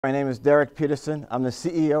My name is Derek Peterson. I'm the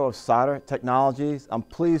CEO of Soter Technologies. I'm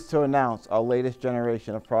pleased to announce our latest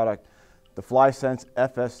generation of product, the FlySense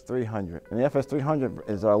FS300. And the FS300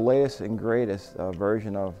 is our latest and greatest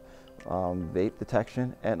version of vape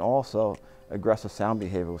detection and also aggressive sound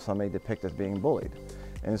behavior, which some may depict as being bullied.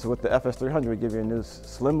 And so with the FS300, we give you a new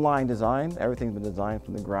slimline design. Everything's been designed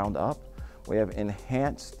from the ground up. We have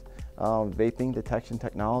enhanced vaping detection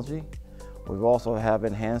technology. We also have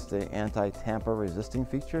enhanced the anti-tamper resisting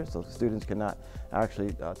feature, so students cannot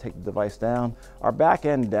actually take the device down. Our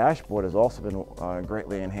back-end dashboard has also been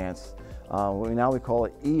greatly enhanced. Now we call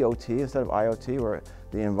it EOT instead of IoT, or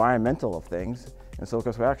the environmental of things. And so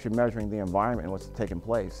because we're actually measuring the environment and what's taking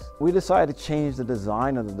place. We decided to change the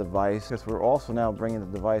design of the device because we're also now bringing the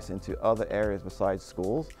device into other areas besides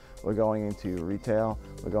schools. We're going into retail,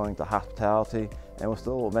 we're going to hospitality, and we're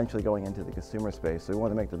still eventually going into the consumer space. So we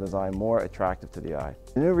want to make the design more attractive to the eye.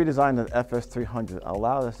 The new redesign of the FS300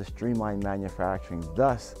 allowed us to streamline manufacturing,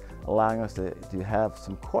 thus allowing us to have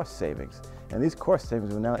some cost savings. And these cost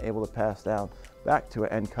savings we're now able to pass down back to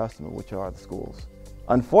an end customer, which are the schools.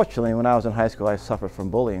 Unfortunately, when I was in high school, I suffered from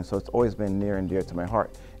bullying, so it's always been near and dear to my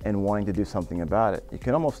heart and wanting to do something about it. You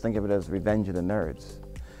can almost think of it as revenge of the nerds.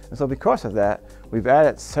 And so because of that, we've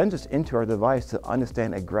added sensors into our device to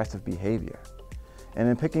understand aggressive behavior. And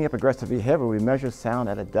in picking up aggressive behavior, we measure sound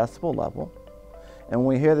at a decibel level. And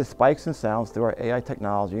when we hear the spikes in sounds through our AI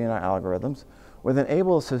technology and our algorithms, we're then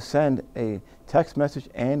able to send a text message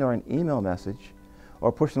and or an email message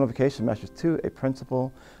or push notification message to a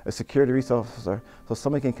principal, a security resource officer, so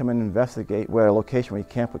somebody can come and investigate where a location where you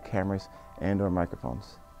can't put cameras and or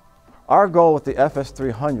microphones. Our goal with the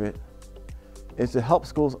FS300 is to help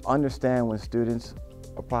schools understand when students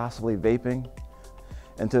are possibly vaping.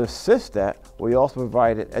 And to assist that, we also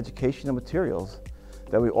provided educational materials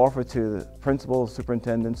that we offer to the principals,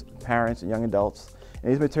 superintendents, parents, and young adults.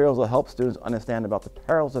 And these materials will help students understand about the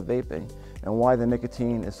perils of vaping and why the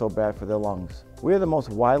nicotine is so bad for their lungs. We are the most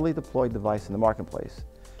widely deployed device in the marketplace,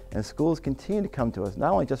 and schools continue to come to us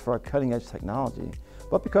not only just for our cutting-edge technology,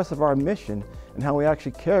 but because of our mission and how we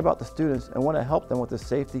actually care about the students and want to help them with their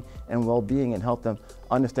safety and well-being and help them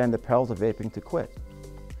understand the perils of vaping to quit.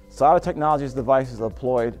 Soter Technologies devices are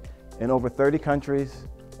deployed in over 30 countries,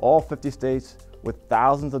 all 50 states, with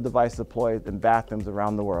thousands of devices deployed in bathrooms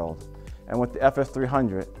around the world. And with the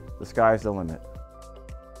FS300, the sky's the limit.